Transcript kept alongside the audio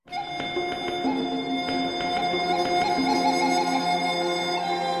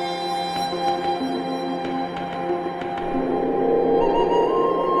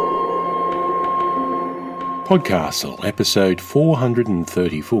PodCastle, Episode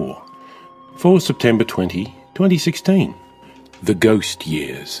 434, for September 2016. The Ghost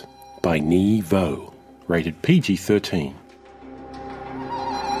Years, by Ni Vo, rated PG-13.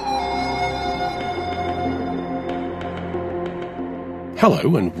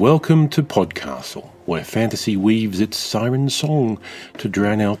 Hello and welcome to PodCastle, where fantasy weaves its siren song to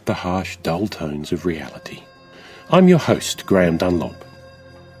drown out the harsh, dull tones of reality. I'm your host, Graham Dunlop.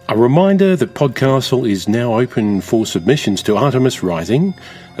 A reminder that PodCastle is now open for submissions to Artemis Rising,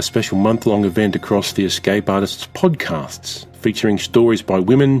 a special month-long event across the Escape Artists podcasts, featuring stories by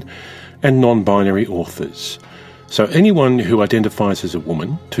women and non-binary authors. So anyone who identifies as a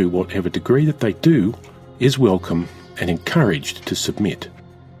woman, to whatever degree that they do, is welcome and encouraged to submit.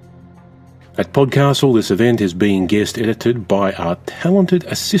 At PodCastle, this event is being guest edited by our talented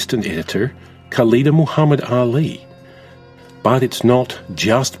assistant editor, Khalida Muhammad Ali. But it's not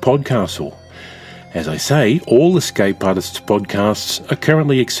just PodCastle. As I say, all Escape Artists podcasts are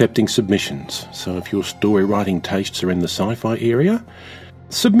currently accepting submissions, so if your story writing tastes are in the sci-fi area,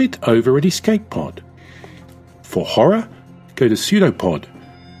 submit over at EscapePod. For horror, go to Pseudopod,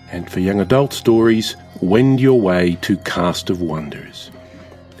 and for young adult stories, wend your way to Cast of Wonders.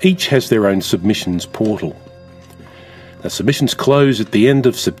 Each has their own submissions portal. The submissions close at the end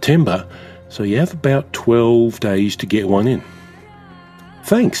of September, so you have about 12 days to get one in.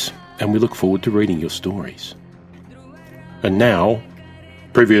 Thanks, and we look forward to reading your stories. And now,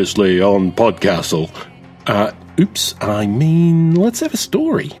 previously on PodCastle, let's have a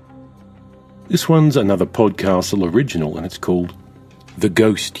story. This one's another PodCastle original, and it's called The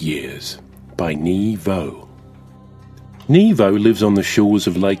Ghost Years, by Ni Vo. Ni Vo lives on the shores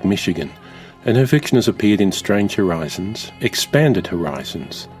of Lake Michigan, and her fiction has appeared in Strange Horizons, Expanded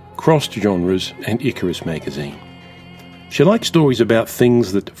Horizons, Crossed Genres, and Icarus magazine. She likes stories about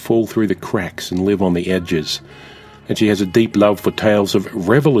things that fall through the cracks and live on the edges, and she has a deep love for tales of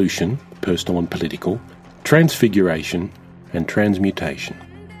revolution, personal and political, transfiguration, and transmutation.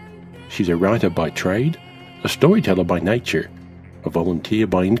 She's a writer by trade, a storyteller by nature, a volunteer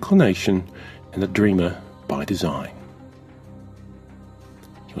by inclination, and a dreamer by design.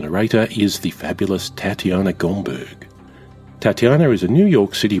 Your narrator is the fabulous Tatiana Gomberg. Tatiana is a New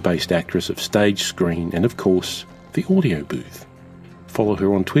York City-based actress of stage, screen, and of course, the audio booth. Follow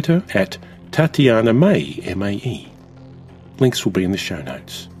her on Twitter at Tatiana May, M-A-E. Links will be in the show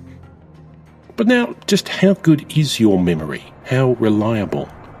notes. But now, just how good is your memory? How reliable?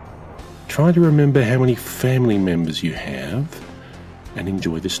 Try to remember how many family members you have and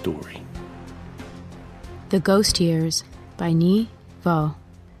enjoy the story. The Ghost Years, by Ni Vo.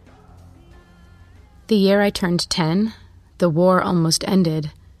 The year I turned 10, the war almost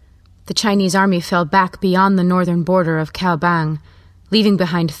ended. The Chinese army fell back beyond the northern border of Caobang, leaving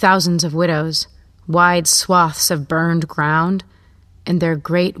behind thousands of widows, wide swaths of burned ground, and their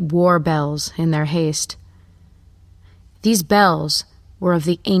great war bells in their haste. These bells were of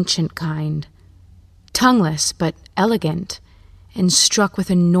the ancient kind, tongueless but elegant, and struck with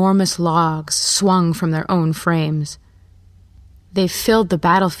enormous logs swung from their own frames. They filled the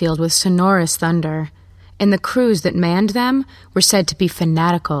battlefield with sonorous thunder, and the crews that manned them were said to be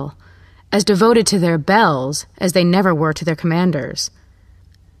fanatical, as devoted to their bells as they never were to their commanders.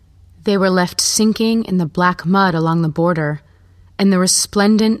 They were left sinking in the black mud along the border, and the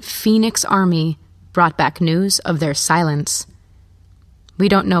resplendent Phoenix Army brought back news of their silence. We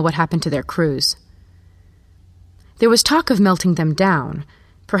don't know what happened to their crews. There was talk of melting them down,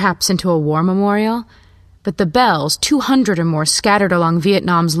 perhaps into a war memorial, but the bells, 200 or more scattered along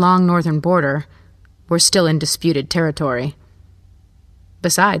Vietnam's long northern border, were still in disputed territory.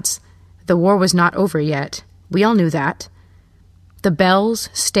 Besides, the war was not over yet. We all knew that. The bells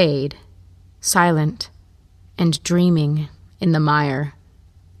stayed, silent and dreaming in the mire.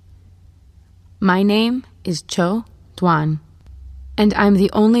 My name is Cho Tuan, and I'm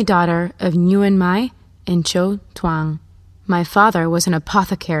the only daughter of Nguyen Mai and Cho Tuang. My father was an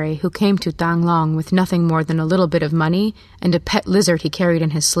apothecary who came to Tang Long with nothing more than a little bit of money and a pet lizard he carried in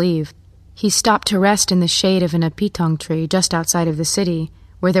his sleeve. He stopped to rest in the shade of an apitong tree just outside of the city,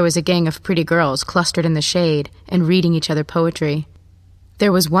 where there was a gang of pretty girls clustered in the shade and reading each other poetry.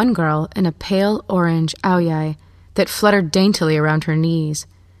 There was one girl in a pale orange aoyai that fluttered daintily around her knees.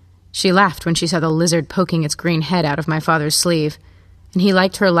 She laughed when she saw the lizard poking its green head out of my father's sleeve, and he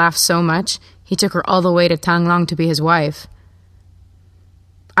liked her laugh so much he took her all the way to Tang Long to be his wife.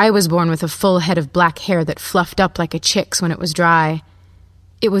 I was born with a full head of black hair that fluffed up like a chick's when it was dry.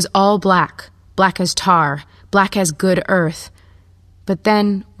 It was all black, black as tar, black as good earth. But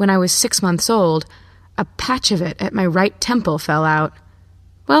then, when I was 6 months old, a patch of it at my right temple fell out.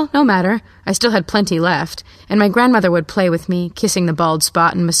 Well, no matter. I still had plenty left, and my grandmother would play with me, kissing the bald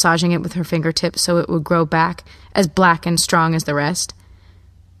spot and massaging it with her fingertips so it would grow back, as black and strong as the rest.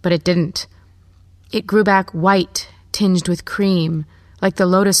 But it didn't. It grew back white, tinged with cream, like the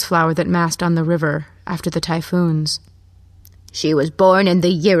lotus flower that massed on the river after the typhoons. She was born in the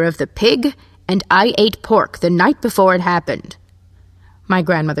year of the pig, and I ate pork the night before it happened, my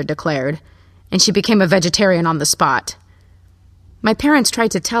grandmother declared, and she became a vegetarian on the spot. My parents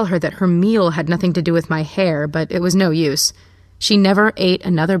tried to tell her that her meal had nothing to do with my hair, but it was no use. She never ate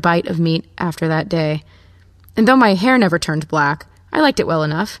another bite of meat after that day. And though my hair never turned black, I liked it well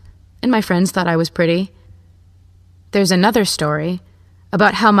enough, and my friends thought I was pretty. There's another story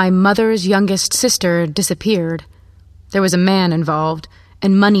about how my mother's youngest sister disappeared. There was a man involved,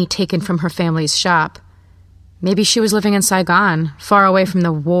 and money taken from her family's shop. Maybe she was living in Saigon, far away from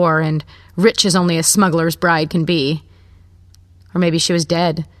the war and rich as only a smuggler's bride can be. Or maybe she was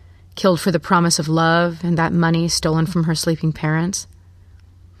dead, killed for the promise of love and that money stolen from her sleeping parents.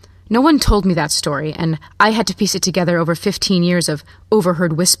 No one told me that story, and I had to piece it together over 15 years of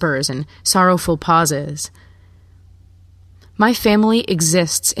overheard whispers and sorrowful pauses. My family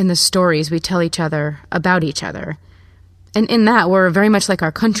exists in the stories we tell each other about each other, and in that we're very much like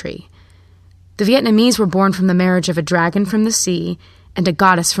our country. The Vietnamese were born from the marriage of a dragon from the sea and a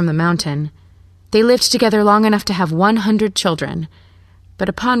goddess from the mountain. They lived together long enough to have 100 children, but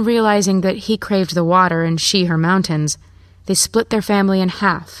upon realizing that he craved the water and she her mountains, they split their family in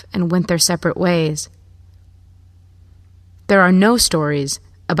half and went their separate ways. There are no stories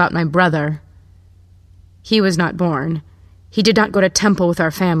about my brother. He was not born. He did not go to temple with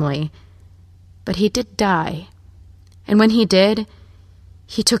our family, but he did die. And when he did,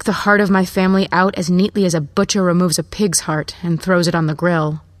 he took the heart of my family out as neatly as a butcher removes a pig's heart and throws it on the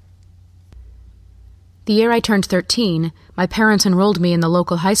grill. The year I turned 13, my parents enrolled me in the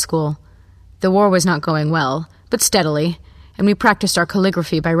local high school. The war was not going well, but steadily, and we practiced our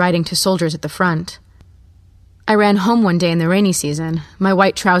calligraphy by writing to soldiers at the front. I ran home one day in the rainy season, my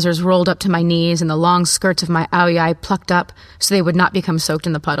white trousers rolled up to my knees and the long skirts of my aoyai plucked up so they would not become soaked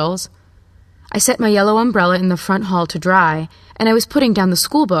in the puddles. I set my yellow umbrella in the front hall to dry, and I was putting down the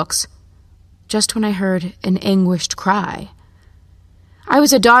school books, just when I heard an anguished cry. I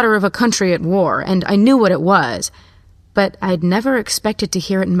was a daughter of a country at war, and I knew what it was, but I'd never expected to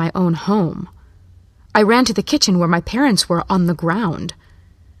hear it in my own home. I ran to the kitchen where my parents were on the ground.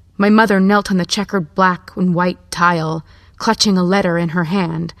 My mother knelt on the checkered black and white tile, clutching a letter in her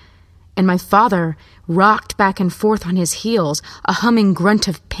hand, and my father rocked back and forth on his heels, a humming grunt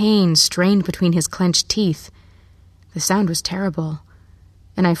of pain strained between his clenched teeth. The sound was terrible,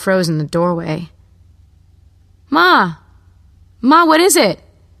 and I froze in the doorway. Ma, what is it?"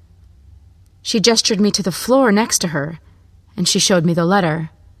 She gestured me to the floor next to her, and she showed me the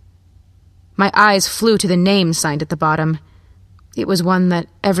letter. My eyes flew to the name signed at the bottom. It was one that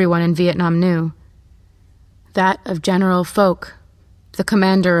everyone in Vietnam knew. That of General Phoc, the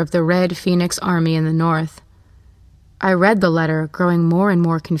commander of the Red Phoenix Army in the north. I read the letter, growing more and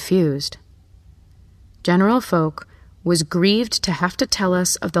more confused. General Phoc was grieved to have to tell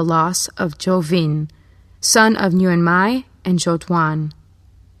us of the loss of Zhou Vin, son of Nguyen Mai and Zhou Tuan.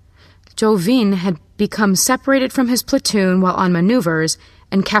 Zhou Vin had become separated from his platoon while on maneuvers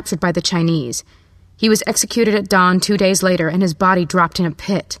and captured by the Chinese. He was executed at dawn 2 days later, and his body dropped in a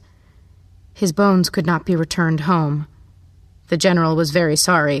pit. His bones could not be returned home. The general was very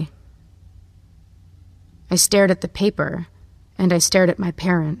sorry. I stared at the paper, and I stared at my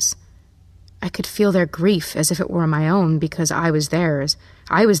parents. I could feel their grief as if it were my own, because I was theirs.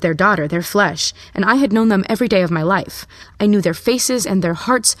 I was their daughter, their flesh, and I had known them every day of my life. I knew their faces and their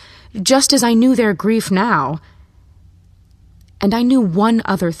hearts, just as I knew their grief now. And I knew one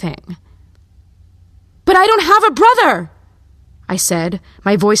other thing. "But I don't have a brother!" I said,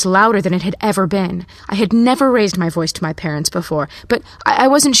 my voice louder than it had ever been. I had never raised my voice to my parents before, but I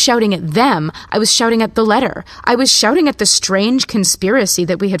wasn't shouting at them. I was shouting at the letter. I was shouting at the strange conspiracy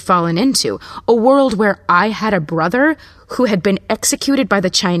that we had fallen into, a world where I had a brother who had been executed by the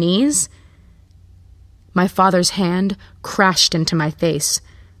Chinese. My father's hand crashed into my face.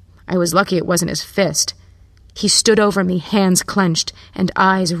 I was lucky it wasn't his fist. He stood over me, hands clenched, and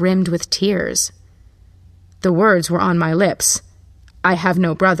eyes rimmed with tears. The words were on my lips. "I have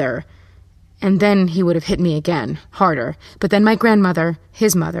no brother." And then he would have hit me again, harder. But then my grandmother,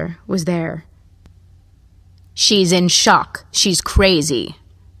 his mother, was there. "She's in shock. She's crazy,"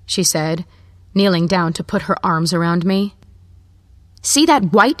 she said, kneeling down to put her arms around me. "See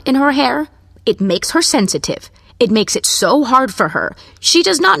that white in her hair? It makes her sensitive. It makes it so hard for her. She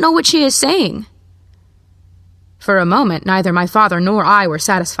does not know what she is saying." For a moment, neither my father nor I were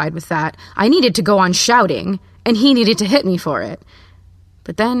satisfied with that. I needed to go on shouting, and he needed to hit me for it.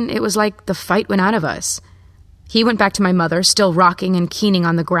 But then it was like the fight went out of us. He went back to my mother, still rocking and keening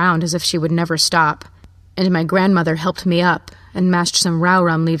on the ground as if she would never stop, and my grandmother helped me up and mashed some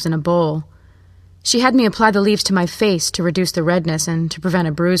rauram leaves in a bowl. She had me apply the leaves to my face to reduce the redness and to prevent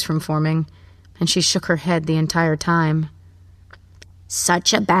a bruise from forming, and she shook her head the entire time.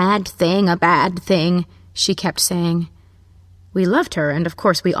 "Such a bad thing," she kept saying. We loved her, and of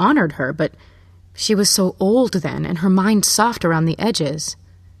course we honored her, but she was so old then, and her mind soft around the edges.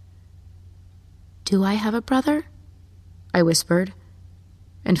 "Do I have a brother?" I whispered,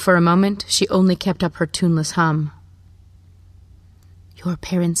 and for a moment she only kept up her tuneless hum. "Your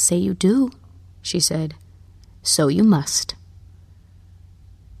parents say you do," she said. "So you must."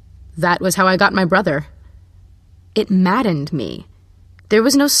 That was how I got my brother. It maddened me. There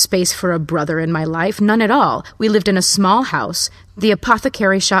was no space for a brother in my life, none at all. We lived in a small house, the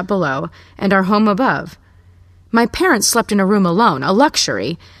apothecary shop below, and our home above. My parents slept in a room alone, a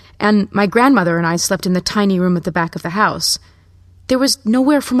luxury, and my grandmother and I slept in the tiny room at the back of the house. There was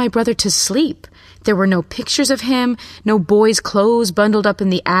nowhere for my brother to sleep. There were no pictures of him, no boys' clothes bundled up in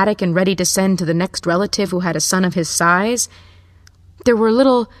the attic and ready to send to the next relative who had a son of his size. There were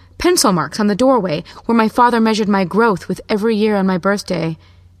little pencil marks on the doorway where my father measured my growth with every year on my birthday,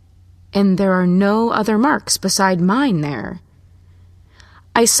 and there are no other marks beside mine there.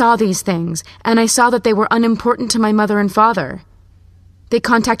 I saw these things, and I saw that they were unimportant to my mother and father. They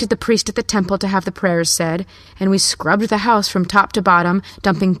contacted the priest at the temple to have the prayers said, and we scrubbed the house from top to bottom,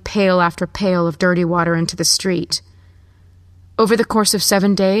 dumping pail after pail of dirty water into the street. Over the course of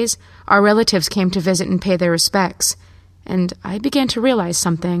 7 days, our relatives came to visit and pay their respects, and I began to realize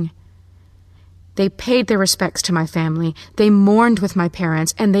something. They paid their respects to my family, they mourned with my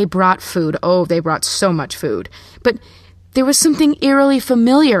parents, and they brought food. Oh, they brought so much food. But there was something eerily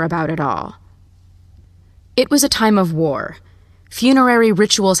familiar about it all. It was a time of war. Funerary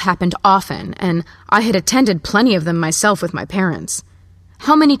rituals happened often, and I had attended plenty of them myself with my parents.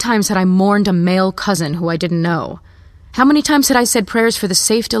 How many times had I mourned a male cousin who I didn't know? How many times had I said prayers for the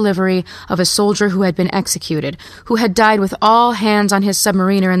safe delivery of a soldier who had been executed, who had died with all hands on his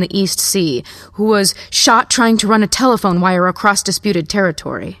submariner in the East Sea, who was shot trying to run a telephone wire across disputed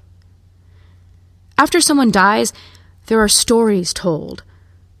territory? After someone dies, there are stories told.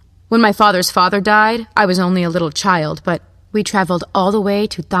 When my father's father died, I was only a little child, but we traveled all the way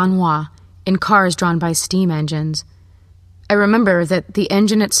to Tanhua in cars drawn by steam engines. I remember that the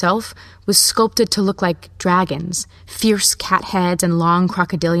engine itself was sculpted to look like dragons, fierce cat heads and long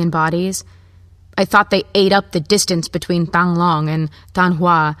crocodilian bodies. I thought they ate up the distance between Tanglong and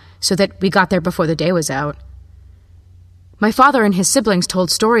Tanhua so that we got there before the day was out. My father and his siblings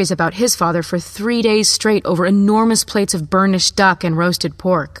told stories about his father for 3 days straight over enormous plates of burnished duck and roasted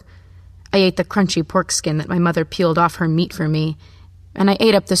pork. I ate the crunchy pork skin that my mother peeled off her meat for me, and I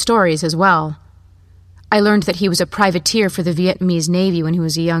ate up the stories as well. I learned that he was a privateer for the Vietnamese Navy when he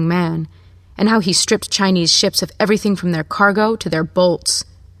was a young man, and how he stripped Chinese ships of everything from their cargo to their bolts.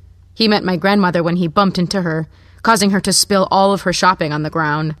 He met my grandmother when he bumped into her, causing her to spill all of her shopping on the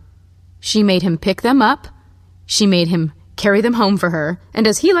ground. She made him pick them up, she made him carry them home for her, and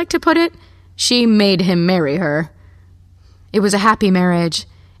as he liked to put it, she made him marry her. It was a happy marriage,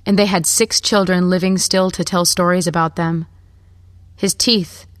 and they had 6 children living still to tell stories about them. His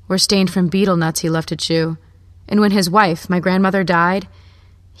teeth were stained from betel nuts he loved to chew, and when his wife, my grandmother, died,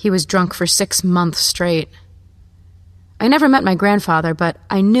 he was drunk for 6 months straight. I never met my grandfather, but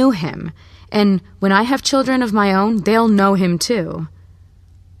I knew him, and when I have children of my own, they'll know him too.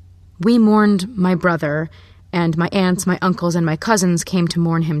 We mourned my brother, and my aunts, my uncles, and my cousins came to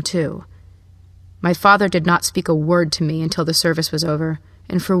mourn him too. My father did not speak a word to me until the service was over,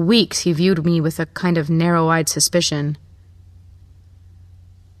 and for weeks he viewed me with a kind of narrow-eyed suspicion.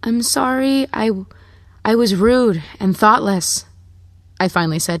 "I'm sorry, I was rude and thoughtless," I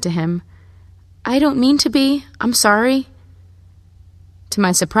finally said to him. "I don't mean to be. I'm sorry." To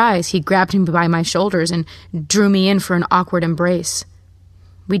my surprise, he grabbed me by my shoulders and drew me in for an awkward embrace.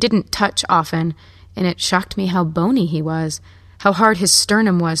 We didn't touch often, and it shocked me how bony he was, how hard his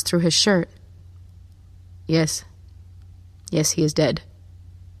sternum was through his shirt. Yes, he is dead,"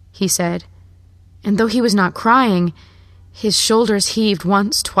 he said, and though he was not crying, his shoulders heaved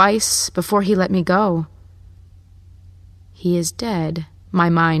once, twice, before he let me go. "He is dead," my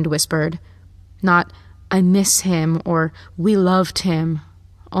mind whispered. Not, "I miss him," or "we loved him,"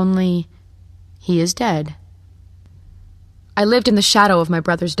 only, "he is dead." I lived in the shadow of my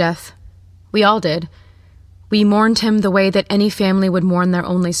brother's death. We all did. We mourned him the way that any family would mourn their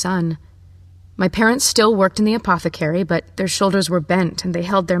only son. My parents still worked in the apothecary, but their shoulders were bent and they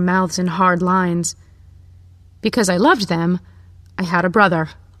held their mouths in hard lines. Because I loved them, I had a brother.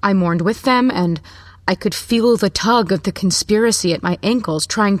 I mourned with them, and I could feel the tug of the conspiracy at my ankles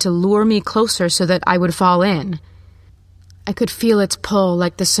trying to lure me closer so that I would fall in. I could feel its pull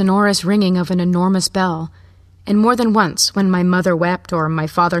like the sonorous ringing of an enormous bell, and more than once, when my mother wept or my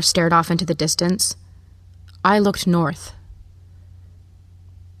father stared off into the distance, I looked north.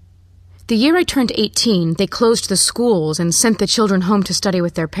 The year I turned 18, they closed the schools and sent the children home to study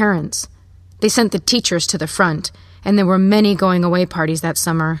with their parents. They sent the teachers to the front, and there were many going-away parties that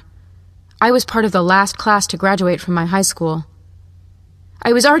summer. I was part of the last class to graduate from my high school.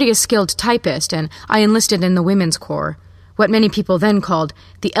 I was already a skilled typist, and I enlisted in the Women's Corps, what many people then called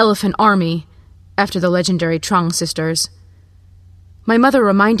the Elephant Army, after the legendary Trong sisters. My mother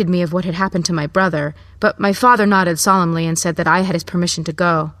reminded me of what had happened to my brother, but my father nodded solemnly and said that I had his permission to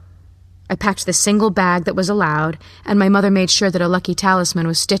go. I packed the single bag that was allowed, and my mother made sure that a lucky talisman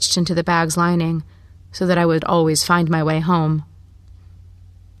was stitched into the bag's lining, so that I would always find my way home.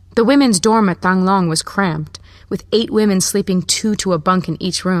 The women's dorm at Tanglong was cramped, with 8 women sleeping 2 to a bunk in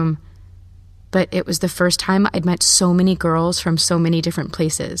each room. But it was the first time I'd met so many girls from so many different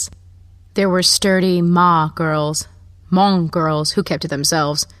places. There were sturdy Ma girls, Hmong girls who kept to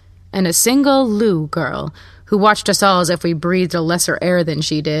themselves, and a single Lu girl who watched us all as if we breathed a lesser air than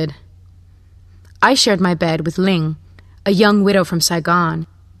she did. I shared my bed with Ling, a young widow from Saigon.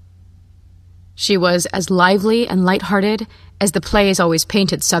 She was as lively and light-hearted as the plays always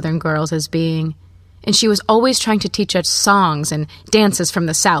painted Southern girls as being, and she was always trying to teach us songs and dances from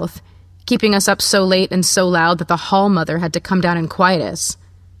the South, keeping us up so late and so loud that the hall mother had to come down and quiet us.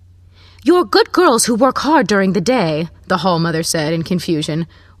 "You're good girls who work hard during the day," the hall mother said in confusion.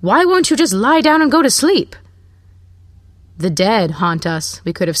 "Why won't you just lie down and go to sleep?" "The dead haunt us,"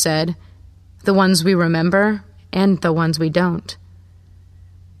 we could have said. The ones we remember, and the ones we don't.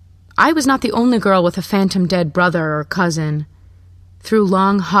 I was not the only girl with a phantom dead brother or cousin. Through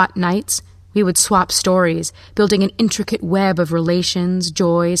long, hot nights, we would swap stories, building an intricate web of relations,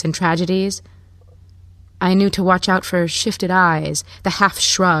 joys, and tragedies. I knew to watch out for shifted eyes, the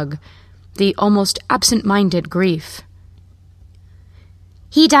half-shrug, the almost absent-minded grief.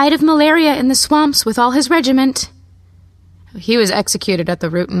 "He died of malaria in the swamps with all his regiment." "He was executed at the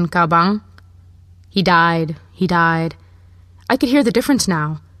route in Kaobang." He died. I could hear the difference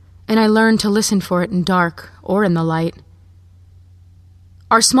now, and I learned to listen for it in dark or in the light.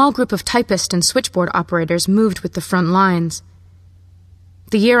 Our small group of typists and switchboard operators moved with the front lines.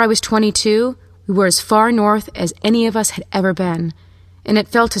 The year I was 22, we were as far north as any of us had ever been, and it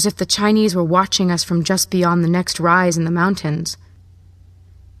felt as if the Chinese were watching us from just beyond the next rise in the mountains.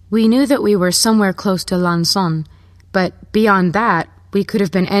 We knew that we were somewhere close to Lanson, but beyond that, we could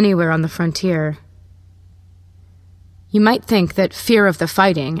have been anywhere on the frontier. You might think that fear of the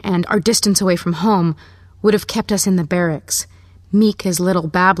fighting and our distance away from home would have kept us in the barracks, meek as little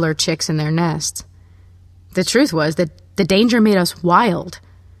babbler chicks in their nests. The truth was that the danger made us wild.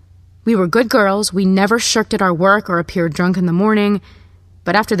 We were good girls, we never shirked at our work or appeared drunk in the morning,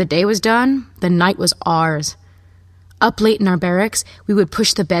 but after the day was done, the night was ours. Up late in our barracks, we would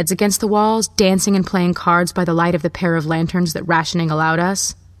push the beds against the walls, dancing and playing cards by the light of the pair of lanterns that rationing allowed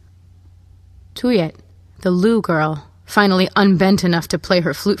us. Tuyet, the Lu girl, finally unbent enough to play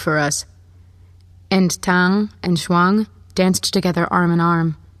her flute for us, and Tang and Shuang danced together arm in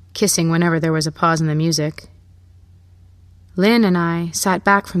arm, kissing whenever there was a pause in the music. Lin and I sat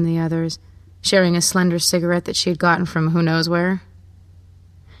back from the others, sharing a slender cigarette that she had gotten from who knows where.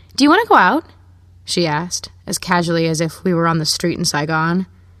 "Do you want to go out?" she asked, as casually as if we were on the street in Saigon.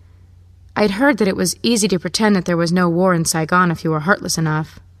 I'd heard that it was easy to pretend that there was no war in Saigon if you were heartless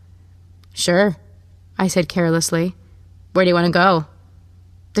enough. "Sure," I said carelessly. "Where do you want to go?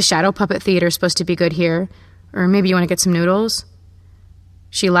 The Shadow Puppet Theater is supposed to be good here, or maybe you want to get some noodles?"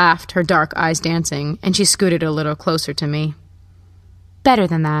 She laughed, her dark eyes dancing, and she scooted a little closer to me. "Better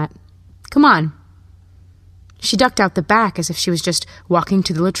than that. Come on." She ducked out the back as if she was just walking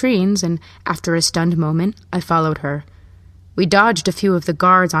to the latrines, and after a stunned moment, I followed her. We dodged a few of the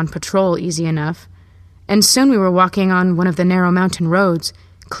guards on patrol easy enough, and soon we were walking on one of the narrow mountain roads,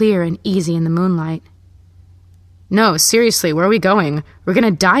 clear and easy in the moonlight. "No, seriously, where are we going? We're going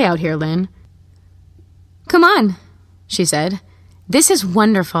to die out here, Lynn." "Come on," she said. "This is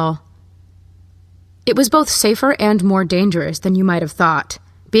wonderful." It was both safer and more dangerous than you might have thought,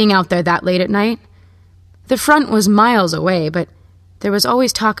 being out there that late at night. The front was miles away, but there was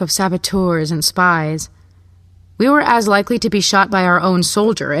always talk of saboteurs and spies. We were as likely to be shot by our own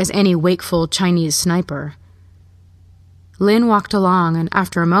soldier as any wakeful Chinese sniper. Lynn walked along, and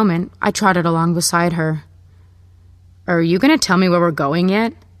after a moment, I trotted along beside her. "Are you going to tell me where we're going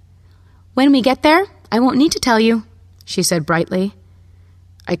yet?" "When we get there, I won't need to tell you," she said brightly.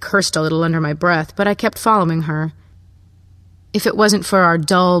 I cursed a little under my breath, but I kept following her. If it wasn't for our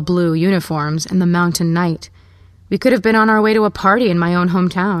dull blue uniforms and the mountain night, we could have been on our way to a party in my own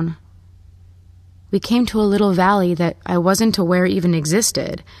hometown. We came to a little valley that I wasn't aware even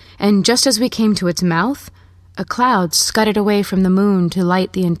existed, and just as we came to its mouth, a cloud scudded away from the moon to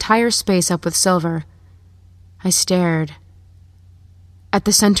light the entire space up with silver. I stared. At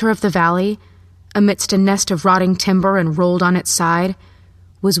the center of the valley, amidst a nest of rotting timber and rolled on its side,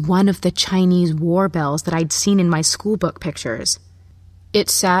 was one of the Chinese war bells that I'd seen in my schoolbook pictures. It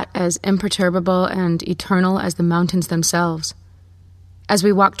sat as imperturbable and eternal as the mountains themselves. As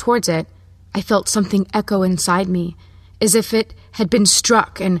we walked towards it, I felt something echo inside me, as if it had been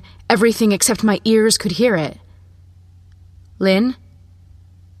struck and everything except my ears could hear it. "Lynn?"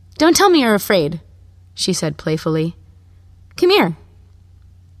 "Don't tell me you're afraid," she said playfully. "Come here.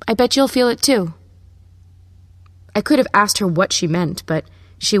 I bet you'll feel it too." I could have asked her what she meant, but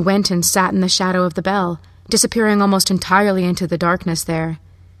she went and sat in the shadow of the bell, disappearing almost entirely into the darkness there.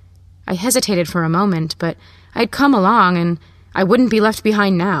 I hesitated for a moment, but I'd come along, and I wouldn't be left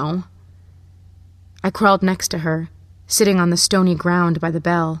behind now. I crawled next to her, sitting on the stony ground by the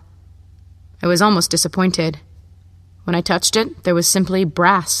bell. I was almost disappointed. When I touched it, there was simply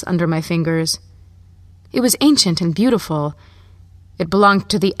brass under my fingers. It was ancient and beautiful. It belonged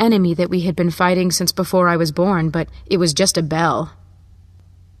to the enemy that we had been fighting since before I was born, but it was just a bell.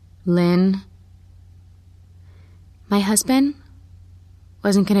 "Lynn?" "My husband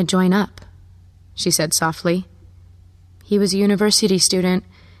wasn't going to join up," she said softly. "He was a university student,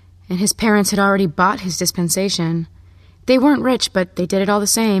 and his parents had already bought his dispensation. They weren't rich, but they did it all the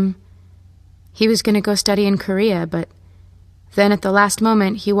same. He was going to go study in Korea, but then at the last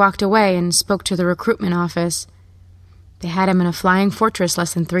moment he walked away and spoke to the recruitment office. They had him in a flying fortress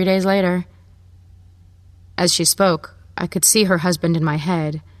less than 3 days later." As she spoke, I could see her husband in my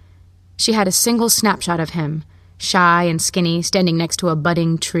head. She had a single snapshot of him, shy and skinny, standing next to a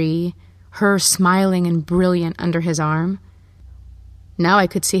budding tree, her smiling and brilliant under his arm. Now I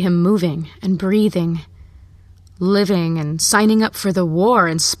could see him moving and breathing, living and signing up for the war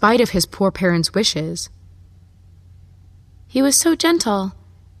in spite of his poor parents' wishes. "He was so gentle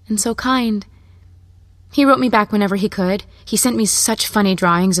and so kind. He wrote me back whenever he could. He sent me such funny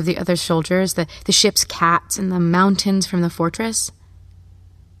drawings of the other soldiers, the ship's cats and the mountains from the fortress."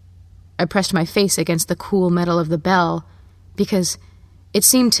 I pressed my face against the cool metal of the bell, because it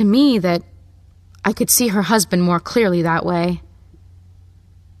seemed to me that I could see her husband more clearly that way.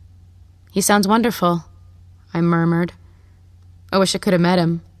 "He sounds wonderful," I murmured. "I wish I could have met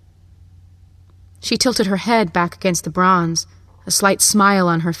him." She tilted her head back against the bronze, a slight smile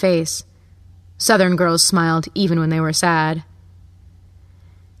on her face. Southern girls smiled even when they were sad.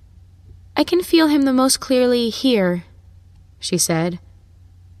 "I can feel him the most clearly here," she said.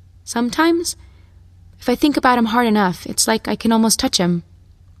 "Sometimes, if I think about him hard enough, it's like I can almost touch him."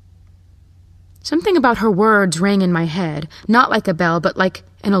 Something about her words rang in my head, not like a bell, but like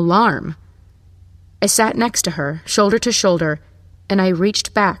an alarm. I sat next to her, shoulder to shoulder, and I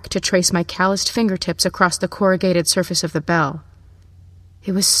reached back to trace my calloused fingertips across the corrugated surface of the bell.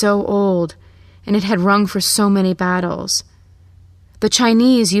 It was so old, and it had rung for so many battles. The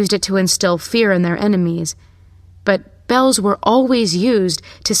Chinese used it to instill fear in their enemies, but bells were always used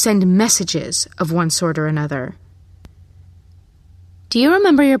to send messages of one sort or another. "Do you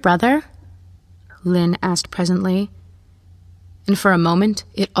remember your brother?" Lynn asked presently. And for a moment,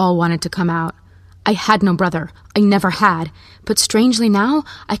 it all wanted to come out. I had no brother. I never had. But strangely now,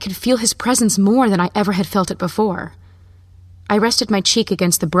 I could feel his presence more than I ever had felt it before. I rested my cheek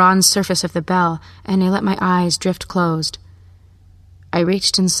against the bronze surface of the bell, and I let my eyes drift closed. I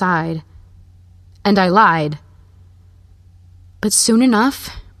reached inside, and I lied. But soon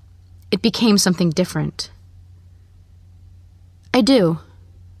enough, it became something different. "I do,"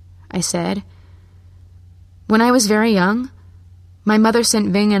 I said. "When I was very young, my mother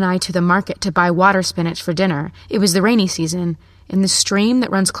sent Ving and I to the market to buy water spinach for dinner. It was the rainy season, and the stream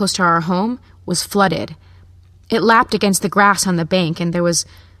that runs close to our home was flooded. It lapped against the grass on the bank, and there was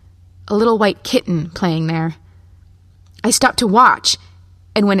a little white kitten playing there. I stopped to watch,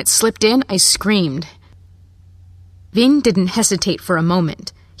 and when it slipped in, I screamed. Ving didn't hesitate for a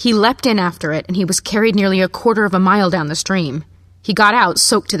moment. He leapt in after it, and he was carried nearly 1/4 mile down the stream. He got out,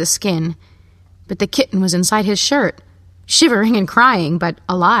 soaked to the skin, but the kitten was inside his shirt, shivering and crying, but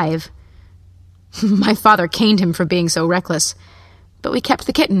alive. My father caned him for being so reckless, but we kept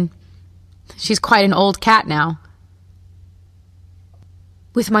the kitten. She's quite an old cat now."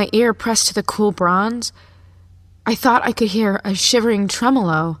 With my ear pressed to the cool bronze, I thought I could hear a shivering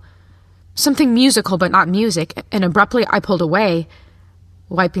tremolo, something musical but not music, and abruptly I pulled away,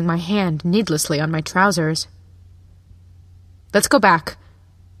 wiping my hand needlessly on my trousers. "Let's go back,"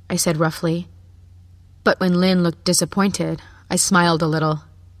 I said roughly. But when Lynn looked disappointed, I smiled a little.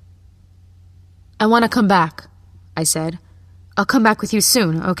 "I want to come back," I said. "I'll come back with you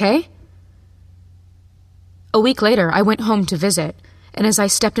soon, okay?" A week later, I went home to visit, and as I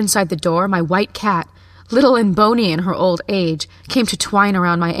stepped inside the door, my white cat, little and bony in her old age, came to twine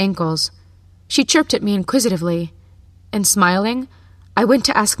around my ankles. She chirped at me inquisitively, and smiling, I went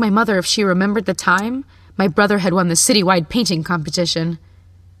to ask my mother if she remembered the time my brother had won the citywide painting competition.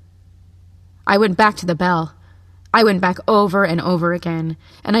 I went back to the bell. I went back over and over again,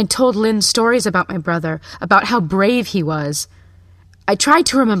 and I told Lynn stories about my brother, about how brave he was. I tried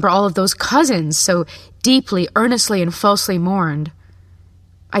to remember all of those cousins so deeply, earnestly, and falsely mourned.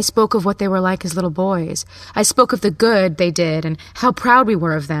 I spoke of what they were like as little boys. I spoke of the good they did and how proud we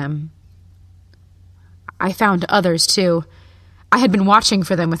were of them. I found others, too. I had been watching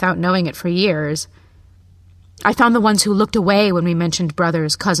for them without knowing it for years. I found the ones who looked away when we mentioned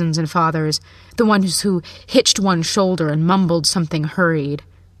brothers, cousins, and fathers, the ones who hitched one shoulder and mumbled something hurried.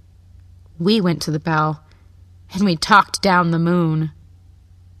 We went to the bell, and we talked down the moon.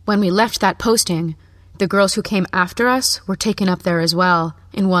 When we left that posting, the girls who came after us were taken up there as well,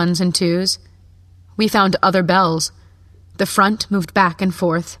 in ones and twos. We found other bells. The front moved back and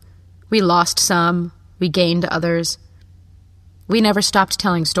forth. We lost some, we gained others. We never stopped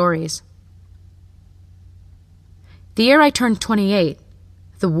telling stories. The year I turned 28,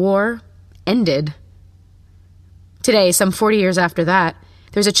 the war ended. Today, some 40 years after that,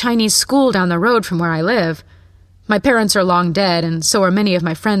 there's a Chinese school down the road from where I live. My parents are long dead, and so are many of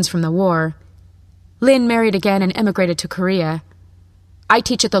my friends from the war. Lynn married again and emigrated to Korea. I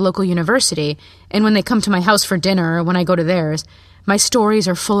teach at the local university, and when they come to my house for dinner or when I go to theirs, my stories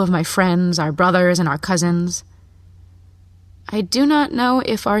are full of my friends, our brothers, and our cousins. I do not know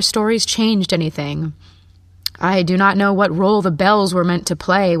if our stories changed anything. I do not know what role the bells were meant to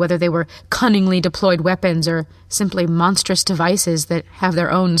play, whether they were cunningly deployed weapons or simply monstrous devices that have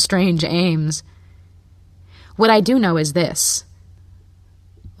their own strange aims. What I do know is this.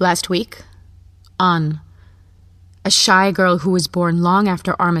 Last week, An, a shy girl who was born long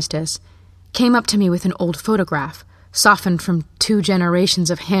after Armistice, came up to me with an old photograph, softened from 2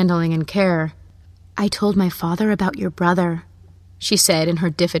 generations of handling and care. "I told my father about your brother," she said in her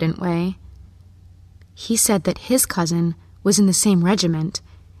diffident way. "He said that his cousin was in the same regiment,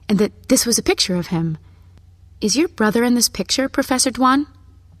 and that this was a picture of him. Is your brother in this picture, Professor Duan?"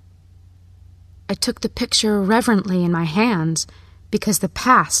 I took the picture reverently in my hands, because the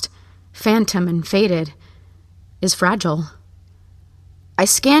past, phantom and faded, is fragile. I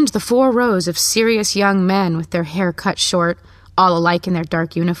scanned the 4 rows of serious young men with their hair cut short, all alike in their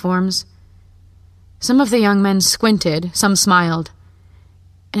dark uniforms. Some of the young men squinted, some smiled,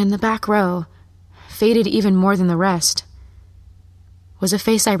 and in the back row, faded even more than the rest, was a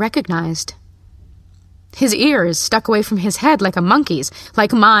face I recognized. His ears stuck away from his head like a monkey's,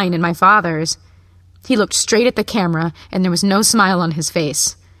 like mine and my father's. He looked straight at the camera, and there was no smile on his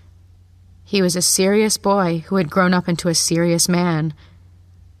face. He was a serious boy who had grown up into a serious man.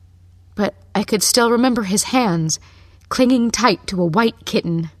 But I could still remember his hands, clinging tight to a white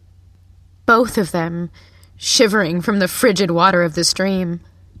kitten. Both of them shivering from the frigid water of the stream.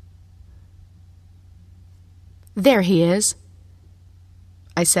 "There he is,"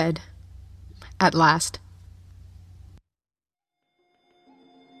 I said, at last.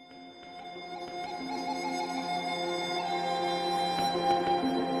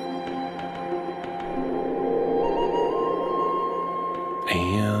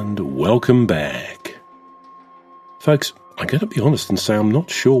 And welcome back. Folks, I gotta be honest and say I'm not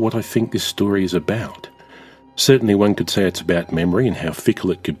sure what I think this story is about. Certainly one could say it's about memory and how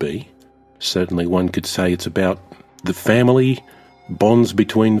fickle it could be. Certainly one could say it's about the family, bonds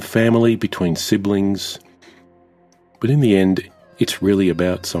between family, between siblings. But in the end, it's really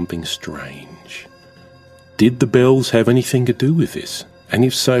about something strange. Did the bells have anything to do with this? And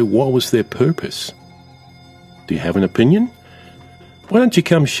if so, what was their purpose? Do you have an opinion? Why don't you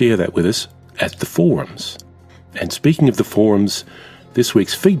come share that with us at the forums? And speaking of the forums, this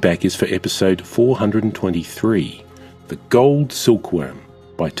week's feedback is for episode 423, The Gold Silkworm,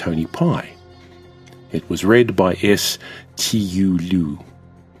 by Tony Pye. It was read by S. T.U. Liu.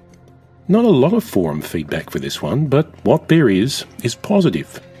 Not a lot of forum feedback for this one, but what there is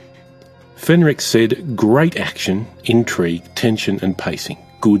positive. Fenric said, great action, intrigue, tension and pacing.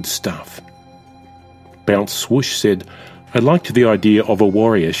 Good stuff. Bounce Swoosh said, I liked the idea of a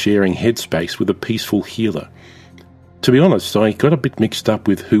warrior sharing headspace with a peaceful healer. To be honest, I got a bit mixed up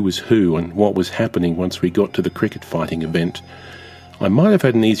with who was who and what was happening once we got to the cricket fighting event. I might have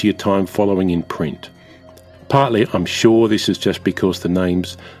had an easier time following in print. Partly, I'm sure this is just because the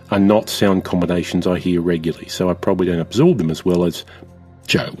names are not sound combinations I hear regularly, so I probably don't absorb them as well as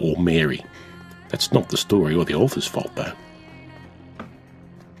Joe or Mary. That's not the story or the author's fault, though.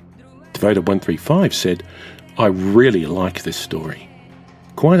 Devoted135 said, I really like this story.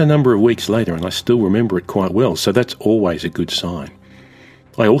 Quite a number of weeks later, and I still remember it quite well, so that's always a good sign.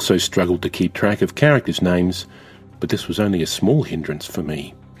 I also struggled to keep track of characters' names, but this was only a small hindrance for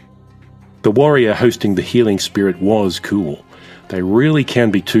me. The warrior hosting the healing spirit was cool. They really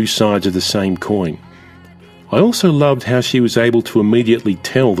can be two sides of the same coin. I also loved how she was able to immediately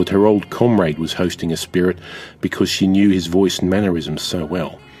tell that her old comrade was hosting a spirit because she knew his voice and mannerisms so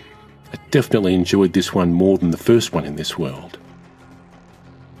well. I definitely enjoyed this one more than the first one in this world.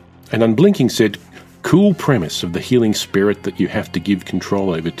 And Unblinking said, cool premise of the healing spirit that you have to give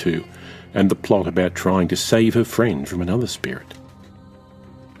control over to, and the plot about trying to save her friend from another spirit.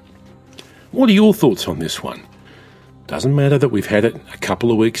 What are your thoughts on this one? Doesn't matter that we've had it a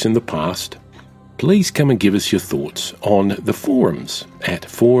couple of weeks in the past. Please come and give us your thoughts on the forums at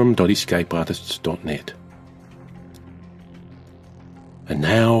forum.escapeartists.net. And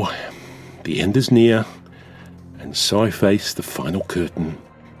now, the end is near, and so I face the final curtain.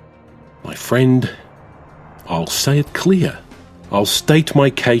 My friend, I'll say it clear. I'll state my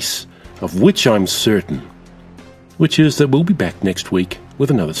case, of which I'm certain, which is that we'll be back next week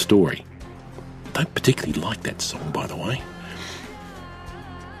with another story. I don't particularly like that song, by the way.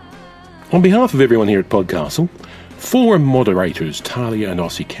 On behalf of everyone here at PodCastle, forum moderators Talia and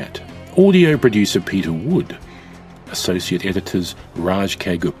Ossicat, audio producer Peter Wood, associate editors Raj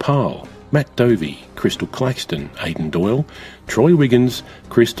K. Gopal, Matt Dovey, Crystal Claxton, Aidan Doyle, Troy Wiggins,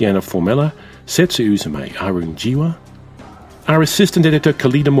 Christiana Formella, Setsu Uzume, Arun Jiwa, our assistant editor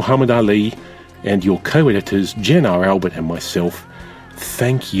Khalida Muhammad Ali, and your co-editors Jen R. Albert and myself,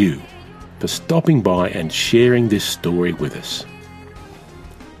 thank you for stopping by and sharing this story with us.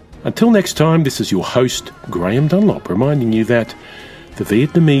 Until next time, this is your host, Graham Dunlop, reminding you that the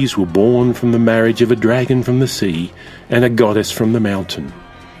Vietnamese were born from the marriage of a dragon from the sea and a goddess from the mountain.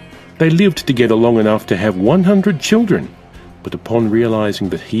 They lived together long enough to have 100 children, but upon realizing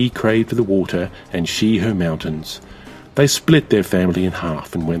that he craved for the water and she her mountains, they split their family in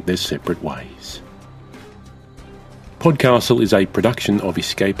half and went their separate ways. PodCastle is a production of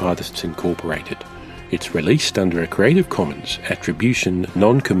Escape Artists Incorporated. It's released under a Creative Commons Attribution,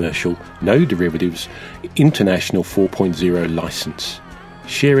 Non-Commercial, No Derivatives, International 4.0 license.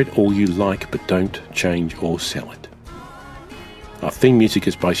 Share it all you like, but don't change or sell it. Our theme music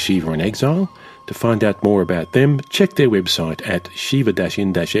is by Shiva in Exile. To find out more about them, check their website at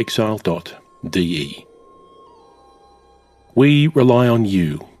shiva-in-exile.de. We rely on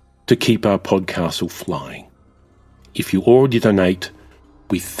you to keep our PodCastle flying. If you already donate,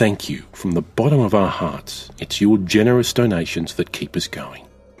 we thank you from the bottom of our hearts. It's your generous donations that keep us going.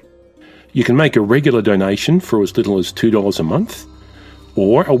 You can make a regular donation for as little as $2 a month,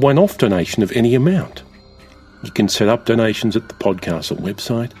 or a one-off donation of any amount. You can set up donations at the PodCastle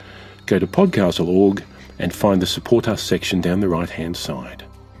website, go to podcastle.org and find the Support Us section down the right-hand side.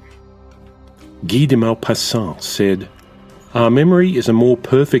 Guy de Maupassant said, our memory is a more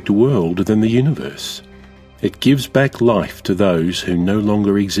perfect world than the universe. It gives back life to those who no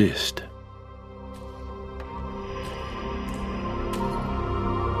longer exist.